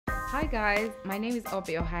Hi guys, my name is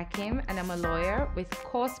Oby Ohakim and I'm a lawyer with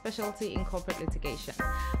core specialty in corporate litigation.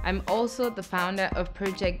 I'm also the founder of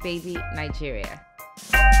Project Baby Nigeria.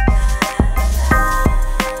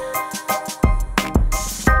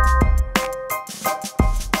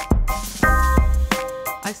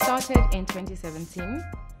 I started in 2017.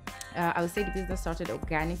 I would say the business started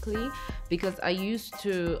organically because I used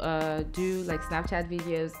to do like Snapchat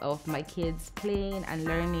videos of my kids playing and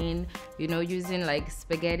learning, you know, using like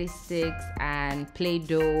spaghetti sticks and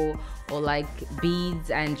Play-Doh or like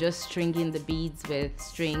beads and just stringing the beads with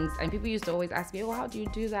strings. And people used to always ask me, oh, how do you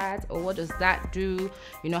do that? Or what does that do?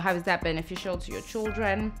 You know, how is that beneficial to your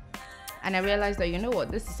children? And I realized that, you know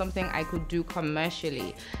what, this is something I could do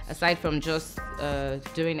commercially, aside from just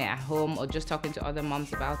doing it at home or just talking to other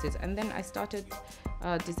moms about it. And then I started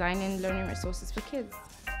designing learning resources for kids.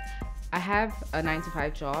 I have a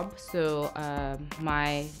 9-to-5 job, so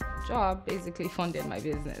my job basically funded my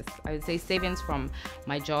business. I would say savings from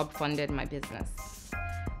my job funded my business.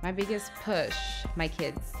 My biggest push, my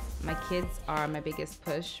kids. My kids are my biggest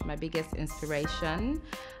push, my biggest inspiration.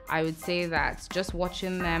 I would say that just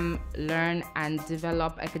watching them learn and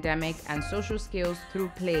develop academic and social skills through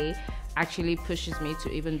play actually pushes me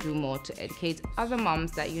to even do more to educate other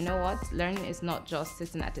moms that, you know what, learning is not just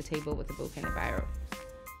sitting at the table with a book and a biro.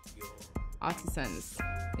 Artisans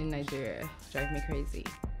in Nigeria drive me crazy.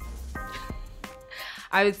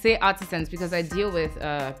 I would say artisans because I deal with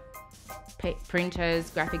printers,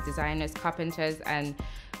 graphic designers, carpenters, and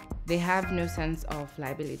they have no sense of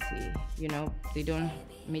liability. You know, they don't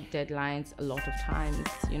meet deadlines a lot of times,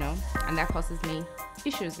 you know, and that causes me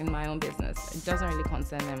issues in my own business. It doesn't really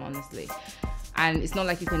concern them, honestly. And it's not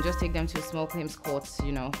like you can just take them to a small claims court,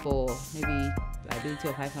 you know, for maybe liability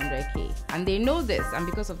of 500k. And they know this, and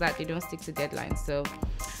because of that, they don't stick to deadlines. So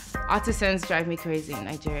artisans drive me crazy in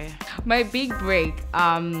Nigeria. My big break,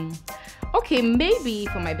 okay, maybe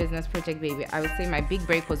for my business Project Baby, I would say my big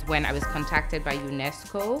break was when I was contacted by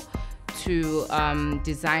UNESCO to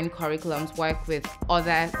design curriculums, work with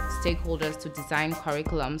other stakeholders to design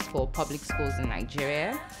curriculums for public schools in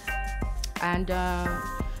Nigeria. And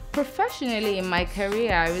professionally in my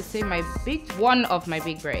career, I would say one of my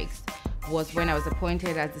big breaks was when I was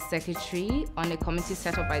appointed as the secretary on a committee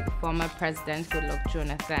set up by the former president, Goodluck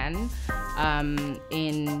Jonathan,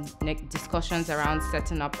 in discussions around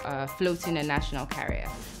setting up floating a national carrier.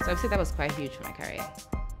 So I would say that was quite huge for my career.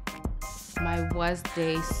 My worst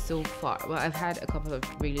day so far, well, I've had a couple of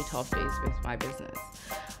really tough days with my business.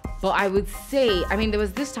 But I would say, I mean, there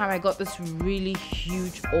was this time I got this really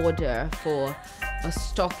huge order for a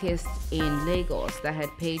stockist in Lagos that had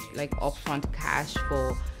paid like upfront cash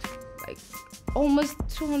for like almost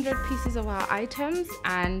 200 pieces of our items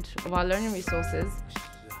and of our learning resources.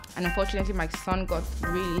 And unfortunately, my son got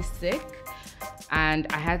really sick and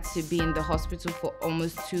I had to be in the hospital for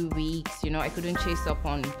almost 2 weeks. You know, I couldn't chase up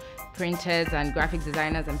on printers and graphic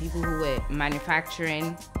designers and people who were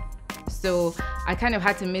manufacturing. So I kind of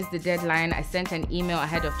had to miss the deadline. I sent an email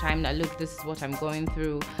ahead of time that, look, this is what I'm going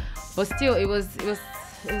through. But still, it was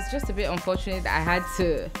just a bit unfortunate that I had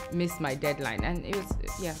to miss my deadline. And it was,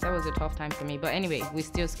 yeah, that was a tough time for me. But anyway, we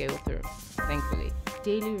still scaled through, thankfully.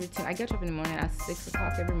 Daily routine, I get up in the morning at 6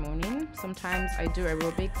 o'clock every morning. Sometimes I do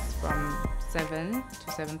aerobics from 7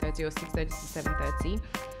 to 7:30 or 6:30 to 7:30.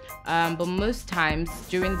 But most times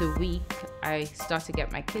during the week, I start to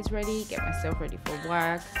get my kids ready, get myself ready for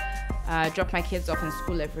work, drop my kids off in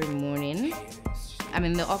school every morning. I'm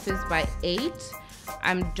in the office by 8.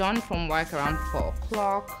 I'm done from work around 4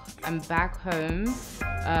 o'clock. I'm back home,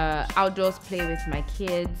 outdoors play with my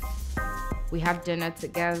kids. We have dinner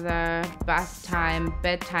together, bath time,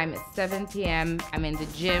 bedtime at 7 p.m. I'm in the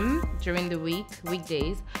gym during the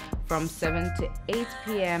weekdays, from 7 to 8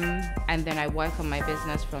 p.m. and then I work on my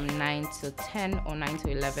business from 9 to 10 or 9 to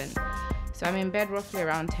 11. So I'm in bed roughly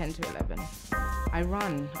around 10 to 11. I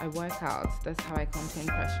run, I work out. That's how I contain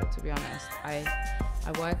pressure, to be honest. I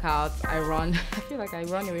work out, I run. I feel like I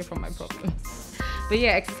run away from my problems. But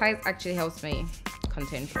yeah, exercise actually helps me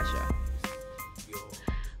contain pressure.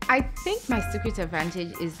 I think my secret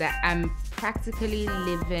advantage is that I'm practically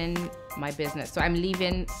living my business. So I'm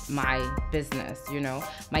living my business, you know.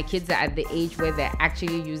 My kids are at the age where they're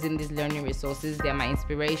actually using these learning resources. They're my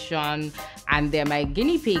inspiration and they're my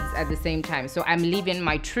guinea pigs at the same time. So I'm living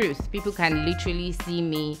my truth. People can literally see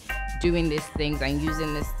me doing these things and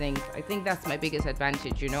using these things. I think that's my biggest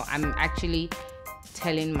advantage, you know. I'm actually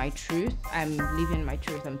telling my truth. I'm living my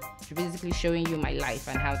truth. I'm basically showing you my life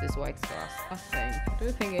and how this works for us. I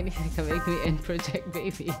don't think anything can make me end Project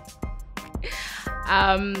Baby.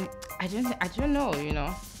 I don't know, you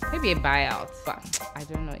know. Maybe a buyout, but I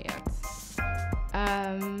don't know yet.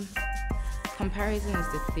 Comparison is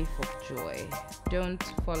the thief of joy. Don't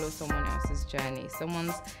follow someone else's journey.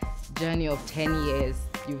 Someone's journey of 10 years,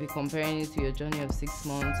 you'll be comparing it to your journey of 6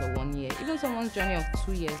 months or 1 year. Even someone's journey of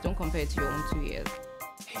 2 years, don't compare it to your own 2 years.